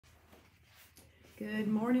Good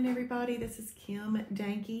morning, everybody. This is Kim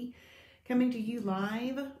Danke coming to you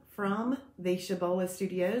live from the Shibby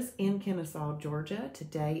Studios in Kennesaw, Georgia.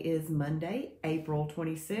 Today is Monday, April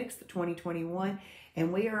 26th, 2021,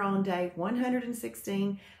 and we are on day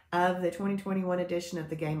 116 of the 2021 edition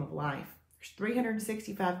of the Game of Life. There's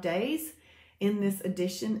 365 days in this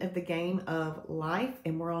edition of the Game of Life,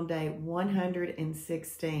 and we're on day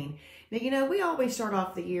 116. Now, you know, we always start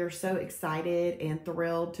off the year so excited and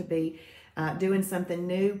thrilled to be doing something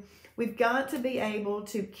new. We've got to be able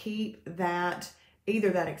to keep that, either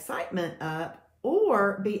that excitement up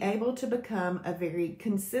or be able to become a very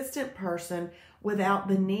consistent person without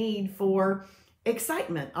the need for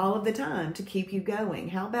excitement all of the time to keep you going.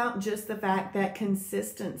 How about just the fact that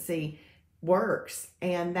consistency works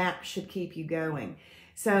and that should keep you going?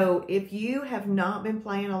 So if you have not been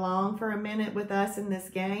playing along for a minute with us in this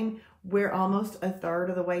game, we're almost a third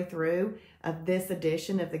of the way through of this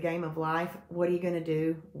edition of the Game of Life. What are you going to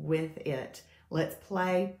do with it? Let's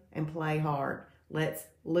play and play hard. Let's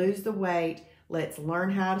lose the weight. Let's learn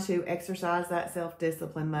how to exercise that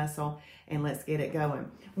self-discipline muscle, and let's get it going.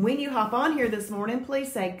 When you hop on here this morning,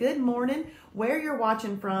 please say good morning, where you're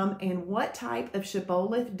watching from, and what type of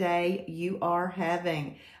shibboleth day you are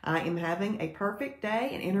having. I am having a perfect day,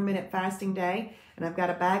 an intermittent fasting day, and I've got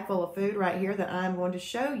a bag full of food right here that I'm going to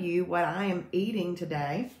show you what I am eating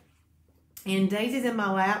today. And Daisy's in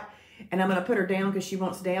my lap, and I'm going to put her down because she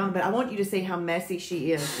wants down, but I want you to see how messy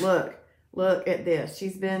she is. Look at this.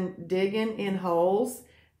 She's been digging in holes,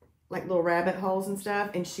 like little rabbit holes and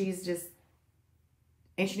stuff, and she's just,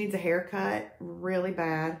 and she needs a haircut really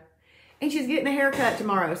bad. And she's getting a haircut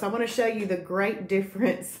tomorrow, so I want to show you the great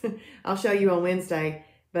difference. I'll show you on Wednesday,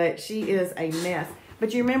 but she is a mess.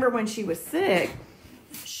 But you remember when she was sick,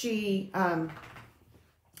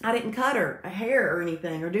 I didn't cut her a hair or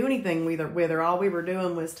anything or do anything with her. All we were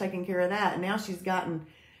doing was taking care of that, and now she's gotten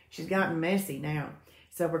messy now.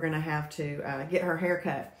 So we're going to have to get her hair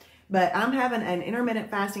cut. But I'm having an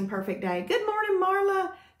intermittent fasting perfect day. Good morning,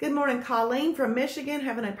 Marla. Good morning, Colleen from Michigan,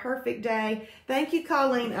 having a perfect day. Thank you,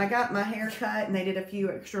 Colleen. I got my hair cut, and they did a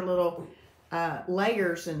few extra little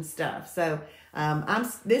layers and stuff. So I'm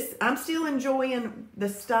still enjoying the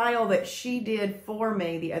style that she did for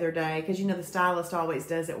me the other day, because you know the stylist always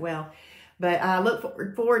does it well. But I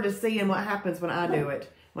look forward to seeing what happens when I do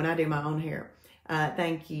it, when I do my own hair.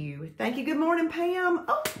 Thank you. Thank you. Good morning, Pam.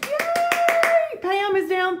 Oh, yay! Pam is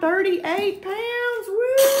down 38 pounds. Woo!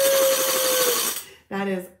 That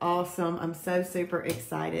is awesome. I'm so super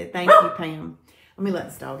excited. Thank you, Pam. Let me let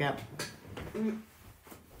this dog out.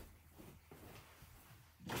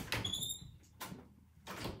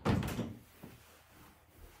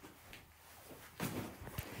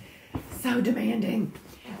 So demanding.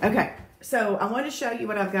 Okay, so I want to show you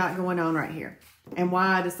what I've got going on right here and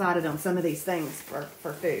why I decided on some of these things for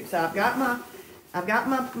food. So I've got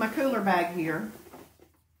my cooler bag here.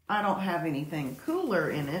 I don't have anything cooler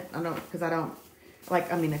in it. I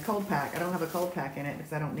mean a cold pack. I don't have a cold pack in it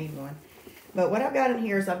because I don't need one. But what I've got in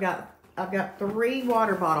here is I've got 3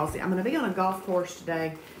 water bottles. I'm going to be on a golf course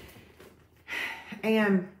today,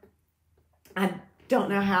 and I don't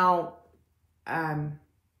know how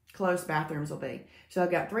close bathrooms will be. So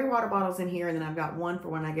I've got 3 water bottles in here, and then I've got 1 for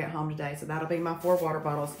when I get home today. So that'll be my 4 water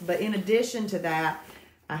bottles. But in addition to that,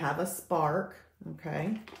 I have a Spark,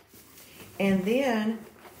 okay? And then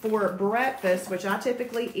for breakfast, which I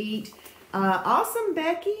typically eat, awesome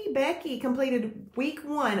Becky completed week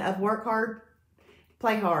 1 of Work Hard,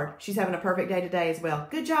 Play Hard. She's having a perfect day today as well.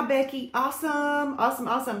 Good job, Becky. Awesome, awesome,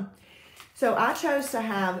 awesome. So I chose to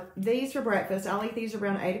have these for breakfast. I'll eat these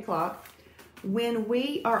around 8 o'clock. When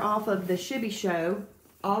we are off of the Shibby show,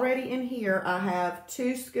 already in here, I have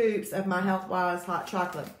 2 scoops of my Healthwise hot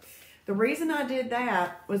chocolate. The reason I did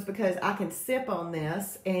that was because I can sip on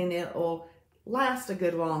this and it will last a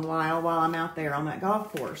good long while I'm out there on that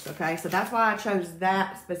golf course, okay? So that's why I chose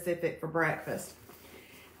that specific for breakfast.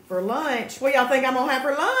 For lunch, what y'all think I'm going to have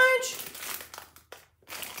for lunch?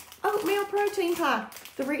 Oatmeal protein pie.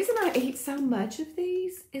 The reason I eat so much of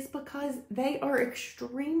these is because they are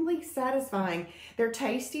extremely satisfying. They're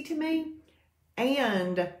tasty to me,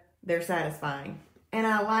 and they're satisfying. And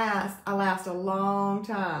I last a long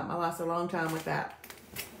time. I last a long time with that.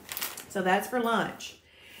 So that's for lunch.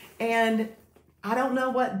 And I don't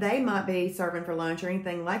know what they might be serving for lunch or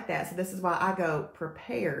anything like that. So this is why I go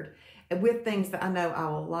prepared with things that I know I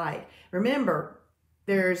will like. Remember,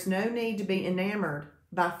 there's no need to be enamored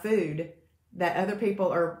by food that other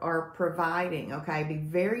people are providing, okay? Be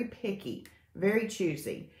very picky, very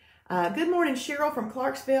choosy. Good morning, Cheryl from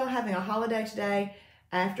Clarksville, having a holiday today.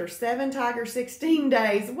 after 7 Tiger 16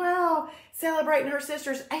 days. Wow. Celebrating her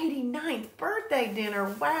sister's 89th birthday dinner.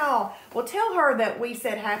 Wow. Well, tell her that we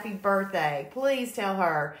said happy birthday. Please tell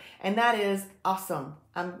her. And that is awesome.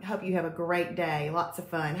 I hope you have a great day. Lots of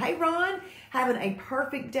fun. Hey, Ron, having a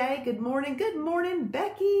perfect day. Good morning. Good morning,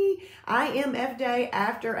 Becky. IMF day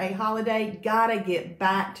after a holiday. Gotta get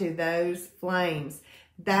back to those flames.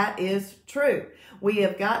 That is true. We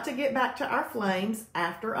have got to get back to our flames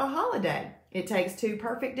after a holiday. It takes 2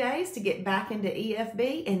 perfect days to get back into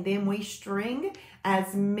EFB, and then we string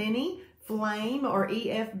as many flame or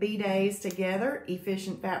EFB days together,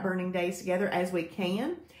 efficient fat burning days together, as we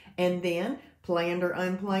can. And then, planned or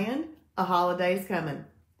unplanned, a holiday's coming.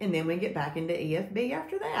 And then we get back into EFB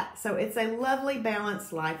after that. So it's a lovely,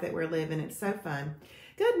 balanced life that we're living. It's so fun.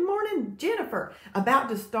 Good morning, Jennifer. About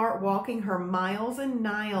to start walking her miles and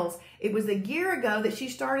miles. It was a year ago that she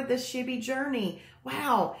started this Shibby journey.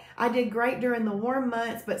 Wow, I did great during the warm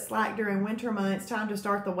months, but slack during winter months. Time to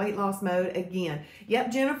start the weight loss mode again.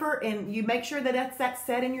 Yep, Jennifer, and you make sure that that's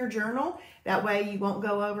set in your journal. That way you won't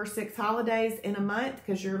go over 6 holidays in a month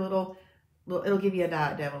because your it'll give you a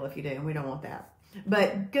diet devil if you do, and we don't want that.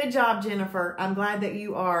 But good job, Jennifer. I'm glad that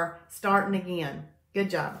you are starting again.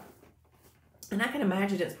 Good job. And I can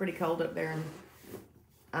imagine it's pretty cold up there. And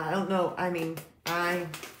I don't know. I mean, I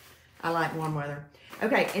like warm weather.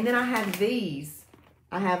 Okay, and then I have these.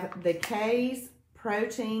 I have the K's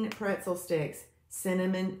protein pretzel sticks,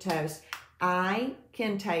 cinnamon toast. I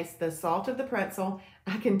can taste the salt of the pretzel.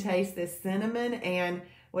 I can taste the cinnamon and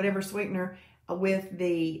whatever sweetener with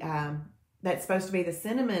the, that's supposed to be the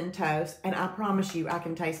cinnamon toast. And I promise you, I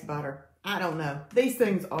can taste butter. I don't know. These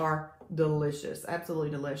things are delicious, absolutely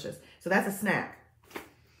delicious. So that's a snack.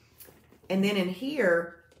 And then in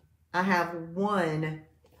here, I have one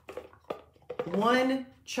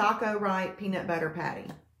Choco Right peanut butter patty.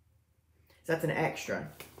 So that's an extra.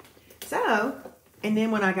 So, and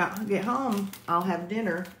then when I get home, I'll have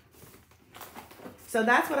dinner. So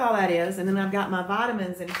that's what all that is. And then I've got my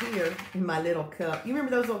vitamins in here in my little cup. You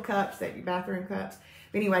remember those little cups, that your bathroom cups?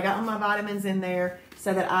 But anyway, I got all my vitamins in there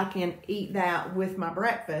so that I can eat that with my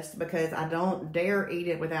breakfast, because I don't dare eat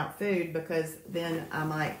it without food, because then I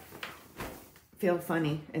might feel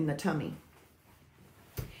funny in the tummy.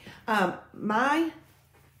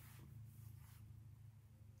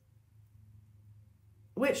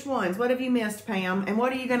 Which ones? What have you missed, Pam? And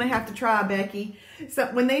what are you going to have to try, Becky? So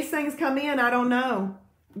when these things come in, I don't know.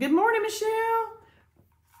 Good morning, Michelle.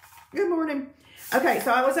 Good morning. Okay,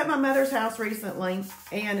 so I was at my mother's house recently,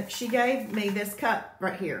 and she gave me this cup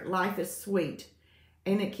right here. Life is Sweet.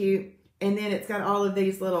 Ain't it cute? And then it's got all of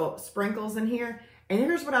these little sprinkles in here. And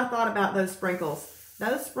here's what I thought about those sprinkles.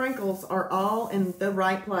 Those sprinkles are all in the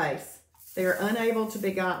right place. They're unable to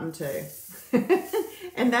be gotten to.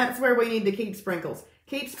 And that's where we need to keep sprinkles.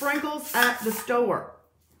 Keep sprinkles at the store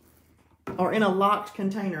or in a locked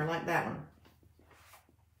container like that one.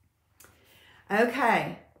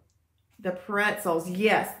 Okay. The pretzels.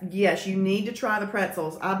 Yes, you need to try the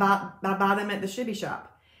pretzels. I buy them at the Shibby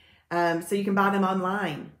shop. So you can buy them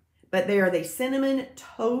online. But they are the cinnamon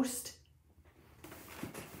toast.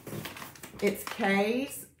 It's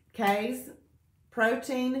K's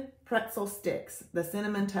protein pretzel sticks. The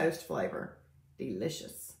cinnamon toast flavor.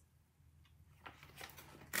 Delicious.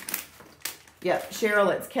 Yep,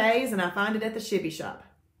 Cheryl, it's K's, and I find it at the Shibby shop.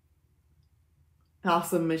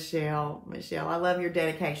 Awesome, Michelle. Michelle, I love your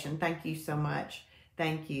dedication. Thank you so much.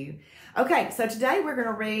 Thank you. Okay, so today we're going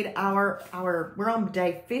to read we're on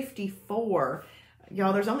day 54.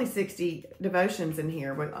 Y'all, there's only 60 devotions in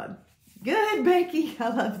here. Good, Becky. I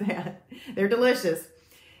love that. They're delicious.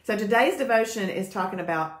 So today's devotion is talking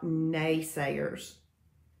about naysayers.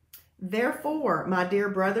 Therefore, my dear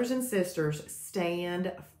brothers and sisters,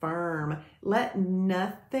 stand firm. Let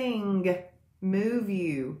nothing move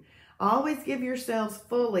you. Always give yourselves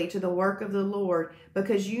fully to the work of the Lord,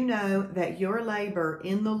 because you know that your labor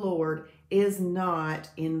in the Lord is not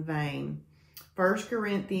in vain. 1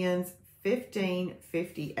 Corinthians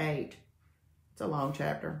 15:58. It's a long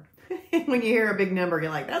chapter. When you hear a big number, you're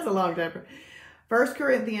like, that's a long chapter. 1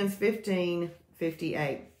 Corinthians 15:58.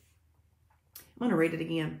 I'm going to read it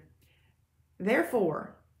again.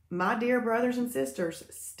 Therefore, my dear brothers and sisters,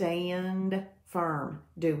 stand firm.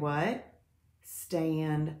 Do what?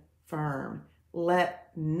 Stand firm.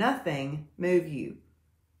 Let nothing move you.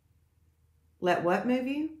 Let what move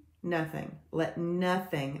you? Nothing. Let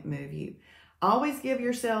nothing move you. Always give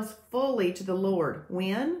yourselves fully to the Lord.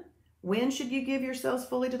 When? When should you give yourselves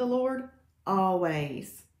fully to the Lord?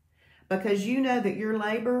 Always. Because you know that your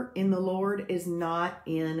labor in the Lord is not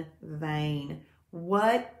in vain.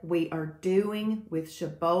 What we are doing with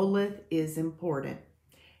Shibboleth is important.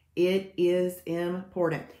 It is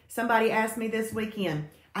important. Somebody asked me this weekend,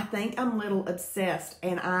 I think I'm a little obsessed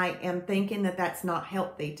and I am thinking that that's not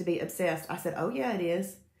healthy to be obsessed. I said, oh yeah, it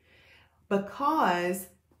is. Because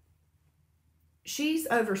she's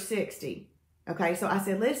over 60. Okay, so I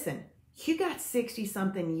said, listen, you got 60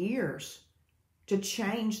 something years to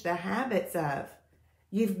change the habits of.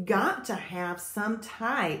 You've got to have some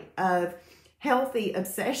type of healthy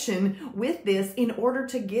obsession with this in order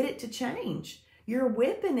to get it to change. You're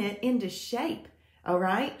whipping it into shape. All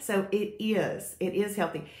right. So it is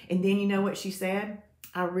healthy. And then you know what she said?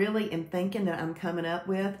 I really am thinking that I'm coming up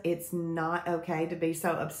with, it's not okay to be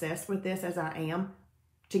so obsessed with this as I am,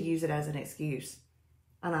 to use it as an excuse.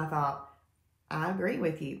 And I thought, I agree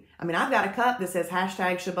with you. I mean, I've got a cup that says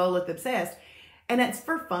hashtag Shibboleth Obsessed, and it's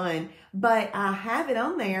for fun, but I have it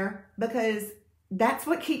on there because that's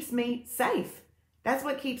what keeps me safe. That's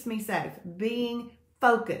what keeps me safe, being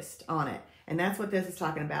focused on it. And that's what this is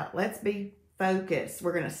talking about. Let's be focused.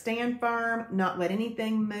 We're going to stand firm, not let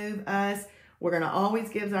anything move us. We're going to always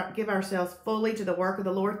give ourselves fully to the work of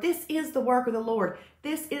the Lord. This is the work of the Lord.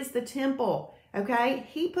 This is the temple, okay?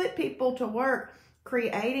 He put people to work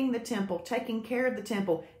creating the temple, taking care of the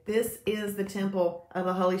temple. This is the temple of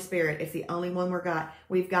the Holy Spirit. It's the only one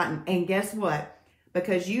we've gotten. And guess what?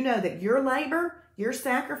 Because you know that your labor, your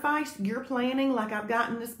sacrifice, your planning, like I've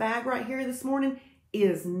gotten this bag right here this morning,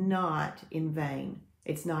 is not in vain.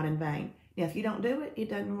 It's not in vain. Now, if you don't do it, it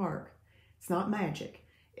doesn't work. It's not magic.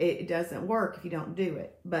 It doesn't work if you don't do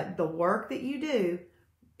it. But the work that you do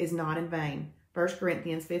is not in vain. 1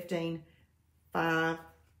 Corinthians 15, 5,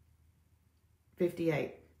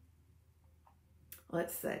 58.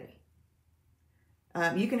 Let's see.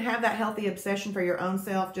 You can have that healthy obsession for your own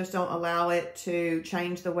self. Just don't allow it to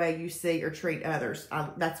change the way you see or treat others.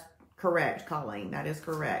 That's correct, Colleen. That is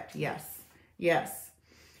correct. Yes. Yes.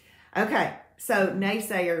 Okay. So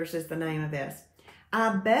Naysayers is the name of this.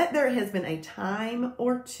 I bet there has been a time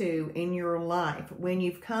or two in your life when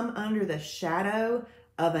you've come under the shadow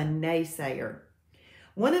of a naysayer.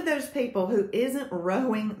 One of those people who isn't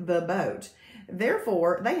rowing the boat.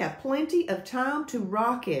 Therefore, they have plenty of time to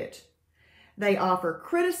rock it. They offer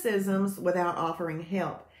criticisms without offering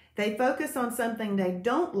help. They focus on something they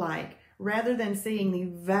don't like rather than seeing the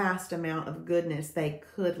vast amount of goodness they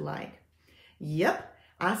could like. Yep,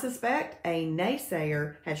 I suspect a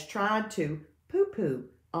naysayer has tried to poo-poo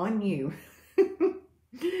on you,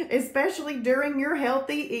 especially during your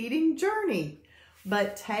healthy eating journey.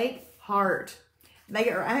 But take heart. They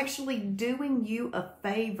are actually doing you a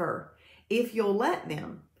favor if you'll let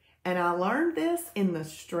them. And I learned this in the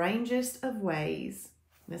strangest of ways.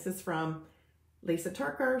 This is from Lisa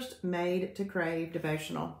Turkhurst, Made to Crave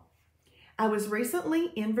devotional. I was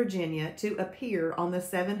recently in Virginia to appear on the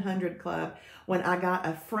 700 Club when I got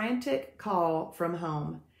a frantic call from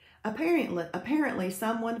home. Apparently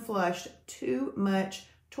someone flushed too much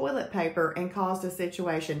toilet paper and caused a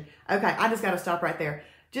situation. Okay, I just got to stop right there.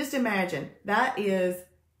 Just imagine, that is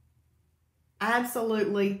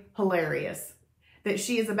absolutely hilarious that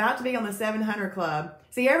she is about to be on the 700 Club.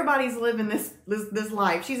 See, everybody's living this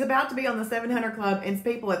life. She's about to be on the 700 Club and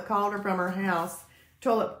people have called her from her house.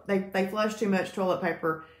 They flushed too much toilet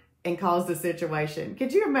paper and caused a situation.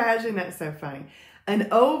 Could you imagine? That's so funny. An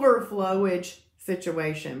overflowage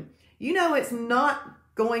situation. You know it's not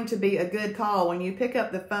going to be a good call when you pick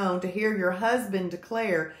up the phone to hear your husband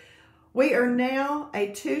declare, "We are now a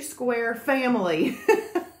 2-square family."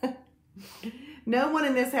 No one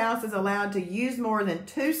in this house is allowed to use more than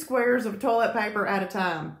 2 squares of toilet paper at a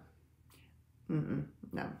time.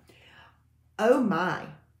 No. Oh my,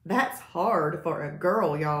 that's hard for a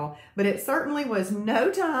girl, y'all. But it certainly was no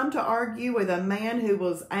time to argue with a man who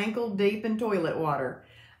was ankle deep in toilet water.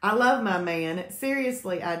 I love my man.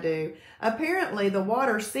 Seriously, I do. Apparently, the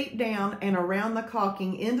water seeped down and around the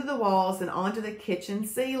caulking into the walls and onto the kitchen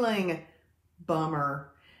ceiling. Bummer.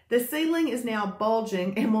 The ceiling is now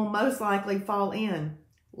bulging and will most likely fall in.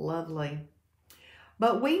 Lovely.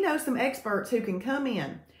 But we know some experts who can come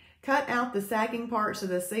in, cut out the sagging parts of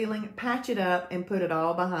the ceiling, patch it up, and put it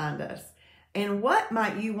all behind us. And what,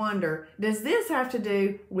 might you wonder, does this have to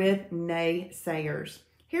do with naysayers?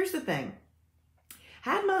 Here's the thing.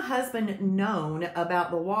 Had my husband known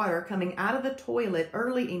about the water coming out of the toilet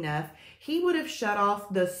early enough, he would have shut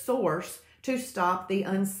off the source to stop the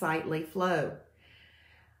unsightly flow.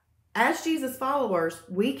 As Jesus followers,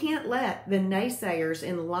 we can't let the naysayers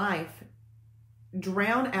in life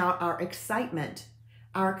drown out our excitement,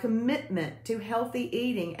 our commitment to healthy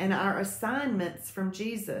eating, and our assignments from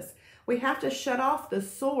Jesus. We have to shut off the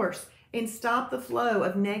source and stop the flow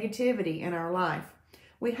of negativity in our life.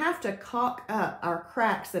 We have to caulk up our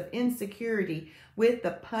cracks of insecurity with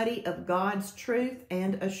the putty of God's truth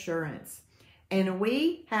and assurance. And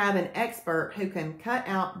we have an expert who can cut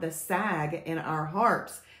out the sag in our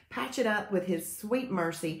hearts, patch it up with his sweet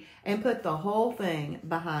mercy, and put the whole thing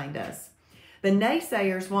behind us. The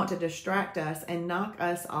naysayers want to distract us and knock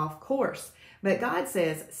us off course. But God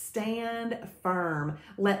says, stand firm.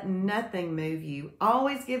 Let nothing move you.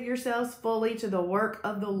 Always give yourselves fully to the work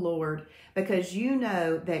of the Lord, because you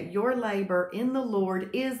know that your labor in the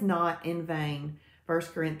Lord is not in vain. 1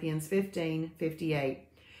 Corinthians 15:58.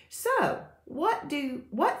 So,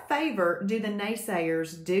 what favor do the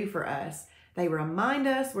naysayers do for us? They remind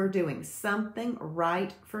us we're doing something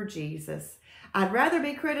right for Jesus. I'd rather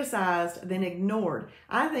be criticized than ignored.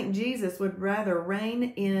 I think Jesus would rather rein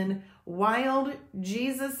in wild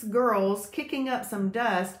Jesus girls kicking up some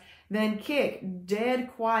dust than kick dead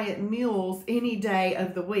quiet mules any day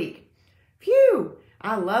of the week. Phew!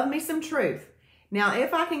 I love me some truth. Now,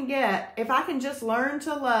 if I can just learn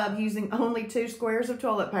to love using only 2 squares of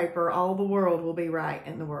toilet paper, all the world will be right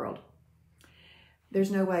in the world.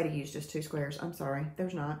 There's no way to use just 2 squares. I'm sorry.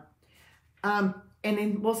 There's not. And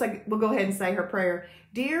then we'll go ahead and say her prayer.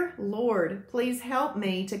 Dear Lord, please help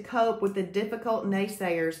me to cope with the difficult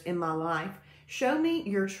naysayers in my life. Show me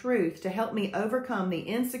your truth to help me overcome the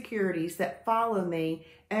insecurities that follow me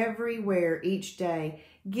everywhere each day.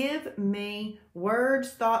 Give me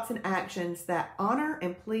words, thoughts, and actions that honor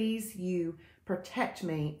and please you. Protect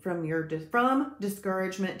me from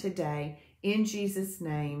discouragement today. In Jesus'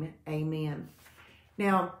 name, amen.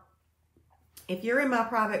 Now, if you're in my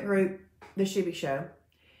private group, The Shibby Show,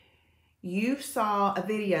 you saw a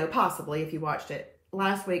video, possibly if you watched it,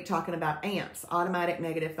 last week talking about ants, automatic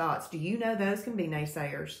negative thoughts. Do you know those can be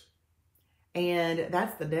naysayers? And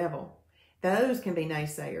that's the devil. Those can be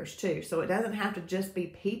naysayers too. So it doesn't have to just be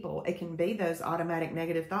people. It can be those automatic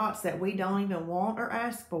negative thoughts that we don't even want or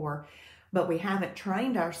ask for, but we haven't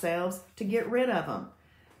trained ourselves to get rid of them.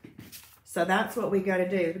 So that's what we got to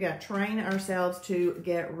do. We got to train ourselves to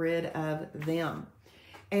get rid of them.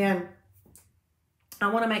 And I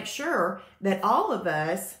want to make sure that all of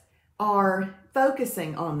us are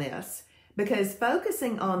focusing on this, because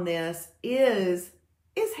focusing on this is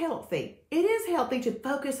healthy. It is healthy to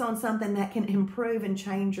focus on something that can improve and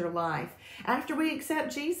change your life. After we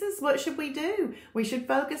accept Jesus, what should we do? We should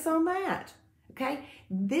focus on that. Okay?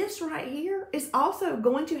 This right here is also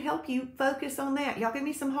going to help you focus on that. Y'all give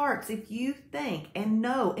me some hearts if you think and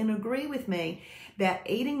know and agree with me that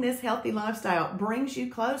eating this healthy lifestyle brings you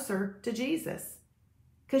closer to Jesus.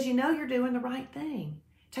 Because you know you're doing the right thing,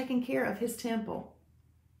 taking care of his temple.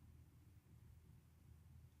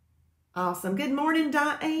 Awesome. Good morning,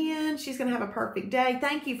 Diane. She's going to have a perfect day.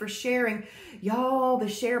 Thank you for sharing. Y'all, the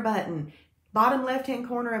share button. Bottom left-hand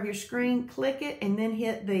corner of your screen, click it and then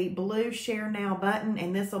hit the blue Share Now button,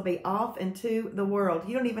 and this will be off into the world.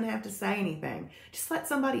 You don't even have to say anything. Just let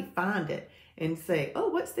somebody find it and say, oh,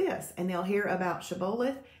 what's this? And they'll hear about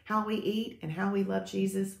Shibboleth, how we eat, and how we love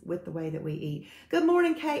Jesus with the way that we eat. Good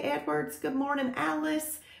morning, Kay Edwards. Good morning,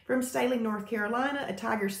 Alice from Staley, North Carolina. A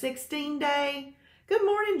Tiger 16 day. Good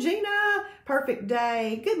morning, Gina. Perfect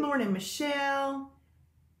day. Good morning, Michelle.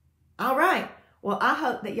 All right. Well, I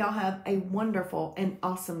hope that y'all have a wonderful and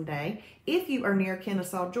awesome day. If you are near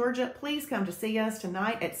Kennesaw, Georgia, please come to see us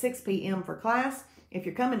tonight at 6 p.m. for class. If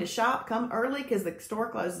you're coming to shop, come early because the store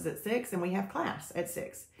closes at 6 and we have class at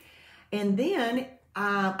 6. And then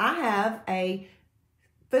I have a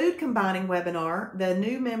food combining webinar, the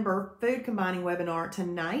new member food combining webinar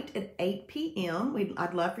tonight at 8 p.m.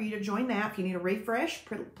 I'd love for you to join that. If you need a refresh,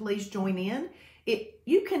 please join in.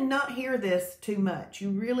 You cannot hear this too much. You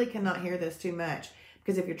really cannot hear this too much,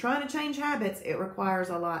 because if you're trying to change habits, it requires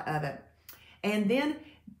a lot of it. And then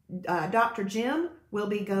Dr. Jim will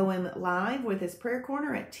be going live with his prayer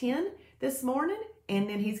corner at 10 this morning, and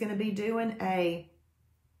then he's going to be doing a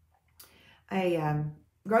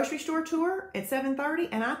grocery store tour at 7:30,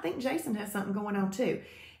 and I think Jason has something going on too.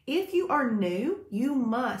 If you are new, you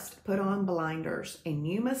must put on blinders and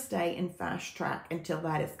you must stay in fast track until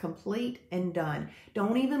that is complete and done.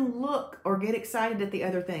 Don't even look or get excited at the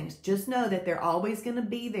other things. Just know that they're always going to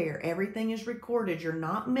be there. Everything is recorded. You're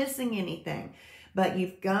not missing anything. But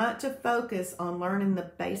you've got to focus on learning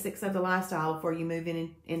the basics of the lifestyle before you move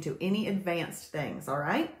into any advanced things, all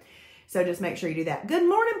right? So just make sure you do that. Good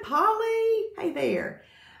morning, Polly. Hey there.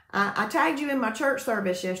 I tagged you in my church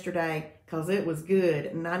service yesterday because it was good,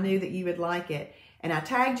 and I knew that you would like it. And I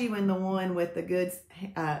tagged you in the one with the good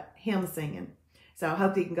hymn singing. So I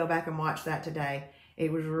hope you can go back and watch that today.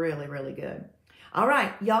 It was really, really good. All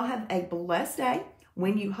right, y'all have a blessed day.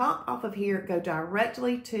 When you hop off of here, go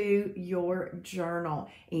directly to your journal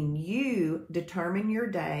and you determine your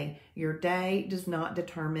day. Your day does not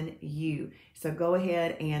determine you. So go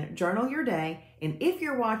ahead and journal your day. And if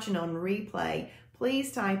you're watching on replay,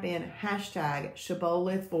 please type in hashtag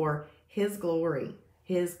Shibboleth for His glory.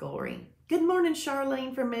 His glory. Good morning,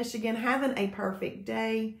 Charlene from Michigan. Having a perfect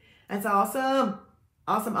day. That's awesome.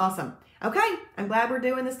 Awesome, awesome. Okay, I'm glad we're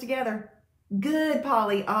doing this together. Good,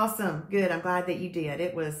 Polly. Awesome. Good. I'm glad that you did.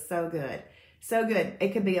 It was so good. So good.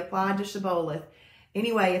 It could be applied to Shibboleth.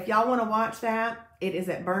 Anyway, if y'all want to watch that, it is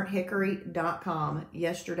at burnthickory.com.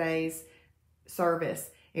 Yesterday's service.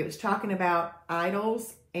 It was talking about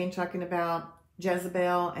idols and talking about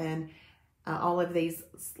Jezebel and all of these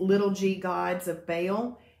little g gods of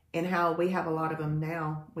Baal and how we have a lot of them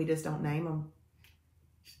now. We just don't name them.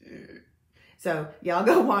 So y'all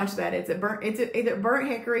go watch that. It's either Burnt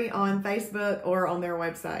Hickory on Facebook or on their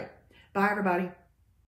website. Bye, everybody.